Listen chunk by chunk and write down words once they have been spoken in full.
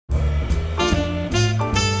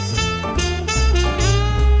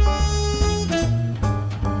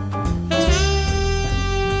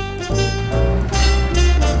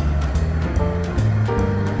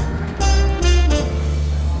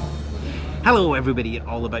Hello everybody at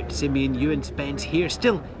All About Symbian, Ewan Spence here,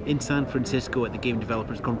 still in San Francisco at the Game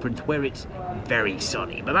Developers Conference where it's very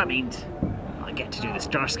sunny, but that means I get to do the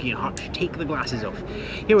Starsky and Hutch, take the glasses off.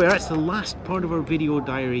 Here we are, it's the last part of our video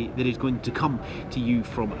diary that is going to come to you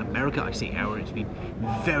from America. I say our, it's been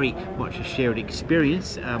very much a shared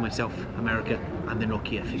experience, myself, America and the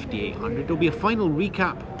Nokia 5800. There'll be a final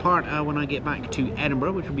recap part when I get back to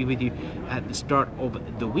Edinburgh, which will be with you at the start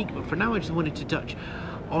of the week, but for now I just wanted to touch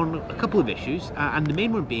on a couple of issues, and the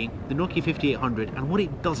main one being the Nokia 5800 and what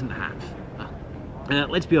it doesn't have.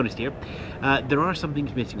 Let's be honest here, there are some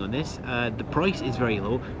things missing on this. The price is very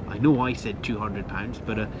low. I know I said £200,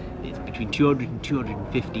 but it's between 200 and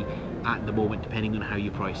 250 at the moment, depending on how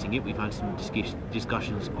you're pricing it. We've had some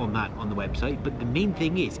discussions on that on the website, but the main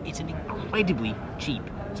thing is it's an incredibly cheap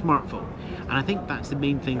smartphone, and I think that's the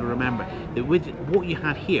main thing to remember, that with what you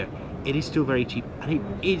had here, it is still very cheap and it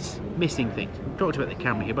is missing things. We've talked about the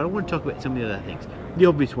camera here, but I want to talk about some of the other things. The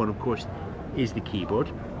obvious one, of course, is the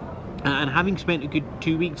keyboard. And having spent a good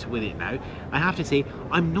 2 weeks with it now, I have to say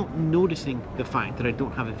I'm not noticing the fact that I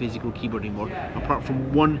don't have a physical keyboard anymore, apart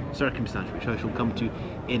from one circumstance, which I shall come to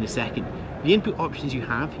in a second. The input options you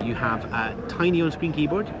have a tiny on-screen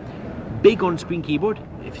keyboard, big on-screen keyboard,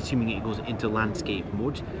 if assuming it goes into landscape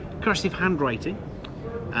mode, cursive handwriting,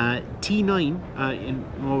 T9 in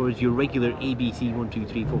other words your regular ABC 1, 2,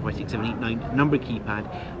 3, 4, 5, 6, 7, 8, 9 number keypad,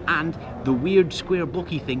 and the weird square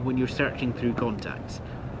blocky thing when you're searching through contacts.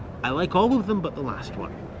 I like all of them but the last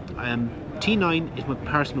one. T9 is my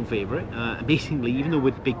personal favourite. Basically, even though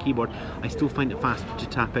with the big keyboard, I still find it faster to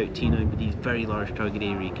tap out T9 with these very large target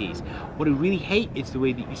area keys. What I really hate is the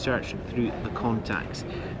way that you search through the contacts.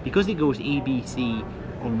 Because it goes ABC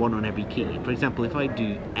on every key. For example, if I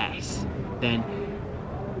do S, then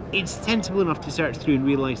it's sensible enough to search through and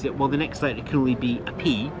realise that, well, the next letter can only be a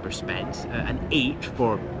P for Spence, an H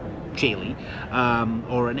for Chaley,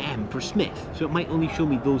 or an M for Smith, so it might only show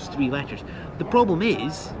me those three letters. The problem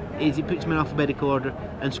is it puts them in alphabetical order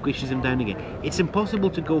and squishes them down again. It's impossible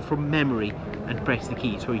to go from memory and press the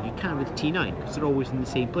keys where you can with T9 because they're always in the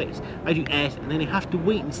same place. I do S and then I have to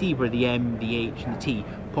wait and see where the M, the H and the T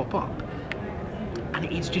pop up. And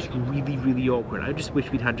it's just really, really awkward. I just wish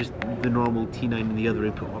we'd had just the normal T9 and the other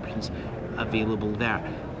input options available there.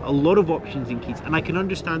 A lot of options in keys, and I can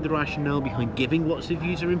understand the rationale behind giving lots of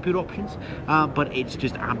user input options, but it's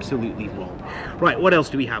just absolutely wrong. Right, what else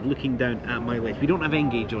do we have? Looking down at my list, we don't have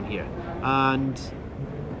Engage on here, and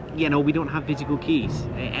you know, we don't have physical keys.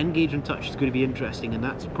 Engage and touch is going to be interesting, and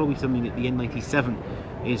that's probably something that the N97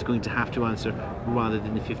 is going to have to answer rather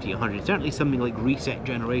than the 5800. Certainly something like Reset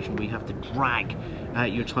Generation, where you have to drag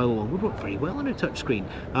your tile along, would work very well on a touchscreen,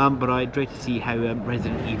 but I dread to see how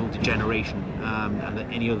Resident Evil Degeneration and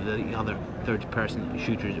any of the other third-person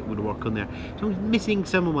shooters would work on there. So I'm missing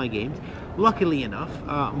some of my games. Luckily enough,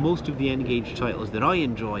 most of the N-Gage titles that I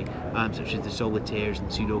enjoy, such as the Solitaires and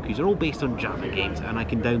Sudokus, are all based on Java games, and I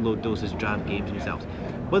can download those as Java games themselves.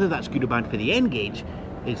 Whether that's good or bad for the N-Gage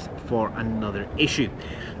is for another issue.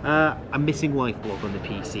 I'm missing LifeBlog on the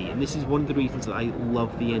PC, and this is one of the reasons that I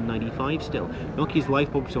love the N95 still. Nokia's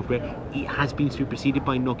LifeBlog software, it has been superseded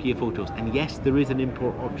by Nokia Photos, and yes, there is an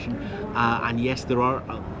import option, and yes, there are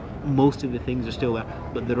most of the things are still there,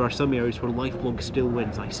 but there are some areas where LifeBlog still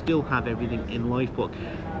wins. I still have everything in LifeBlog.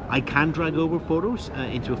 I can drag over photos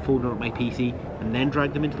into a folder on my PC and then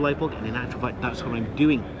drag them into LifeBlog, and in actual fact that's what I'm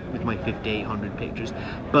doing with my 5800 pictures.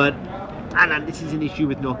 But and this is an issue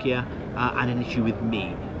with Nokia and an issue with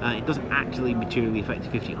me. It doesn't actually materially affect the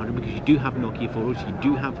 5800 because you do have Nokia Photos, you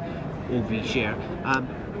do have OV Share.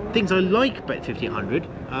 Things I like about 5800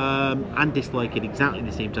 and dislike at exactly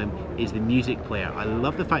the same time is the music player. I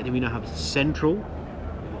love the fact that we now have central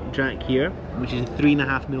jack here, which is a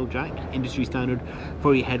 3.5mm jack, industry standard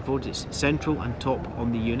for your headphones. It's central and top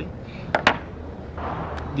on the unit.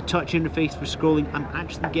 The touch interface for scrolling, I'm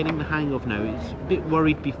actually getting the hang of now. It's a bit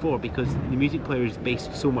worried before because the music player is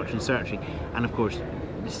based so much on searching, and of course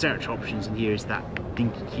the search options in here is that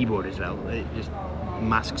dinky keyboard as well. It just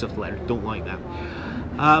masks off the letters, don't like that.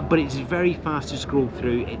 But it's very fast to scroll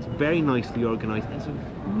through, it's very nicely organised, it's a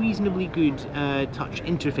reasonably good touch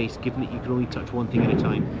interface given that you can only touch one thing at a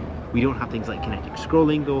time. We don't have things like kinetic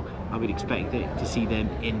scrolling though. I would expect to see them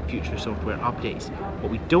in future software updates. What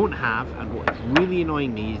we don't have, and what is really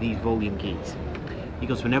annoying me, is these volume keys.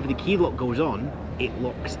 Because whenever the key lock goes on, it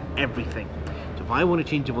locks everything. So if I want to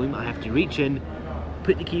change the volume, I have to reach in,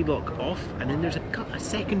 put the key lock off, and then there's a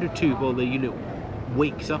second or two while the unit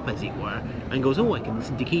wakes up, as it were, and goes, oh, I can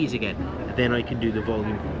listen to keys again. And then I can do the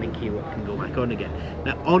volume, and then key lock can go back on again.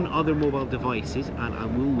 Now, on other mobile devices, and I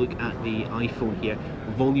will look at the iPhone here,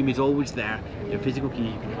 volume is always there. Your physical key,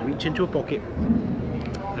 you can reach into a pocket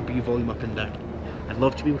and put your volume up and down. I'd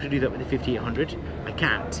love to be able to do that with the 5800. I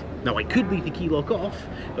can't. Now, I could leave the key lock off,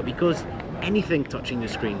 but because anything touching the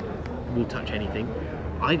screen will touch anything,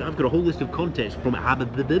 I've got a whole list of contents from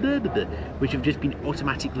which have just been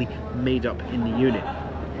automatically made up in the unit.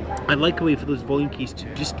 I'd like a way for those volume keys to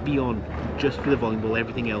just be on, just for the volume, while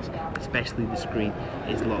everything else, especially the screen,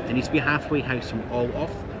 is locked. It needs to be a halfway house from all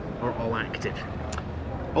off or all active.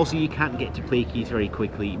 Also, you can't get to play keys very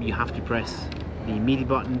quickly. You have to press the media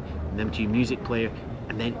button, and then to your music player,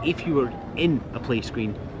 and then if you are in a play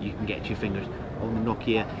screen, you can get to your fingers. On the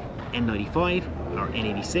Nokia N95 or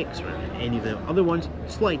N86 or any of the other ones,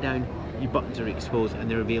 slide down, your buttons are exposed and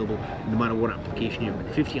they're available no matter what application you're in. With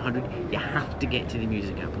the 5800, you have to get to the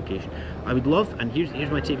music application. I would love, and here's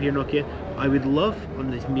my tip here, Nokia, I would love on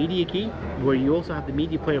this media key, where you also have the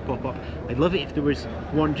media player pop up, I'd love it if there was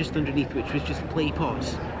one just underneath which was just play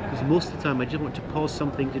pause, because most of the time I just want to pause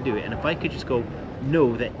something to do it, and if I could just go,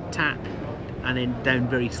 no, that tap and then down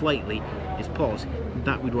very slightly is pause,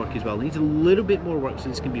 that would work as well. It needs a little bit more work so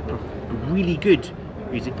this can be a really good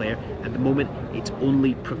music player. At the moment, it's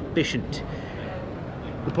only proficient.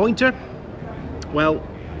 The pointer, well,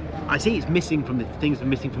 I say it's missing from the things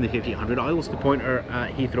missing from the 5800. I lost the pointer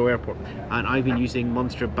at Heathrow Airport, and I've been using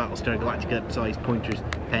Monster Battlestar Galactica size pointers,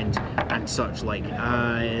 pens, and such like.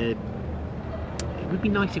 It would be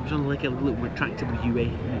nice if it was on like a little retractable UA.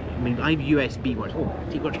 I mean, I have USB ones. Oh,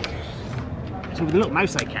 take one. So with the little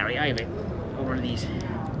mouse I carry, I have it on one of these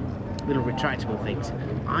little retractable things.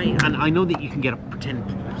 I know that you can get a pretend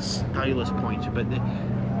stylus pointer, but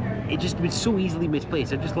it just would so easily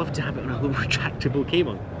misplaced. I'd just love to have it on a little retractable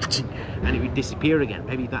cable, and it would disappear again.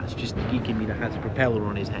 Maybe that's just the geek in me that has a propeller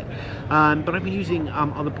on his head. But I've been using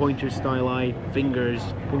other pointers, styli, fingers,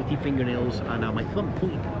 pointy fingernails, and my thumb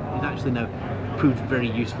point is actually now proved very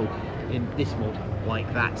useful in this mode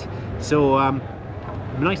like that. So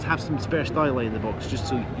it'd be nice to have some spare styli in the box just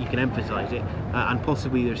so you can emphasise it, and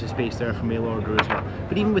possibly there's a space there for mail order as well.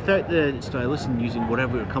 But even without the stylus and using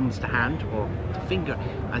whatever comes to hand, or to finger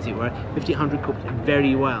as it were, 5800 copes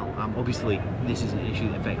very well. Obviously this is an issue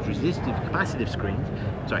that affects resistive capacitive screens.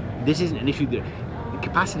 Sorry, this isn't an issue that the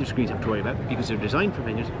capacitive screens have to worry about because they're designed for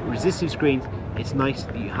fingers. Resistive screens, it's nice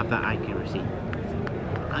that you have that accuracy.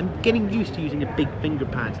 I'm getting used to using a big finger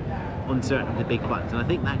pad on certain of the big buttons, and I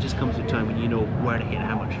think that just comes with time when you know where to hit and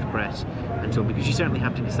how much to press, and so because you certainly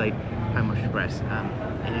have to decide how much to press,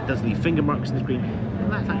 and it does leave finger marks on the screen,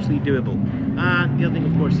 and that's actually doable. The other thing,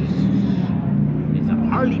 of course, is a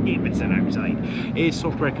Harley Davidson outside, is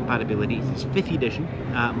software compatibility. It's 5th edition.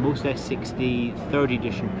 Most S60 3rd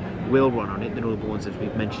edition will run on it. The notable ones, as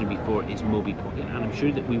we've mentioned before, is Mobi Pocket, and I'm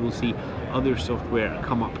sure that we will see other software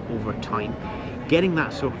come up over time. Getting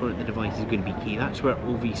that software at the device is going to be key. That's where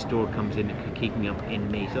OV Store comes in, kicking up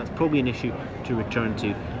in May. So that's probably an issue to return to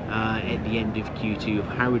at the end of Q2 of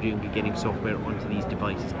how we're doing with getting software onto these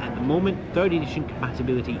devices. At the moment, 3rd edition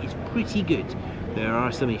compatibility is pretty good. There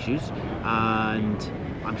are some issues, and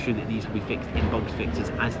I'm sure that these will be fixed in bugs fixes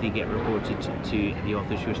as they get reported to the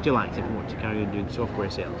authors who are still active and want to carry on doing software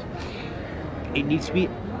sales. It needs to be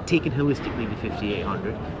taken holistically with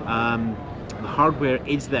 5800. The hardware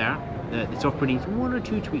is there. The software needs 1 or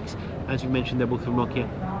 2 tweaks. As we mentioned, they're both from Nokia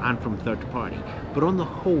and from third party. But on the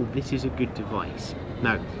whole, this is a good device.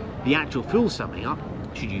 Now, the actual full summing up,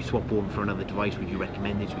 should you swap over for another device, would you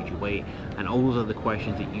recommend this, would you wait, and all those other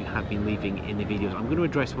questions that you have been leaving in the videos, I'm going to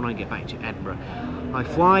address when I get back to Edinburgh. I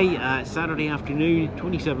fly Saturday afternoon,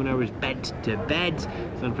 27 hours bed to bed,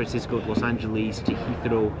 San Francisco to Los Angeles to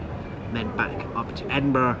Heathrow, and then back up to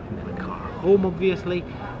Edinburgh, and then a car home obviously.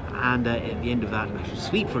 And at the end of that, I should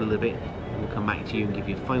sleep for a little bit, and we'll come back to you and give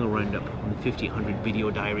you a final roundup on the 5800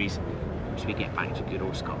 video diaries as we get back to good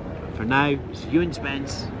old Scotland. But for now, it's Ewan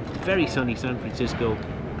Spence, very sunny San Francisco,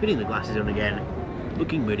 putting the glasses on again,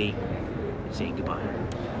 looking moody, saying goodbye.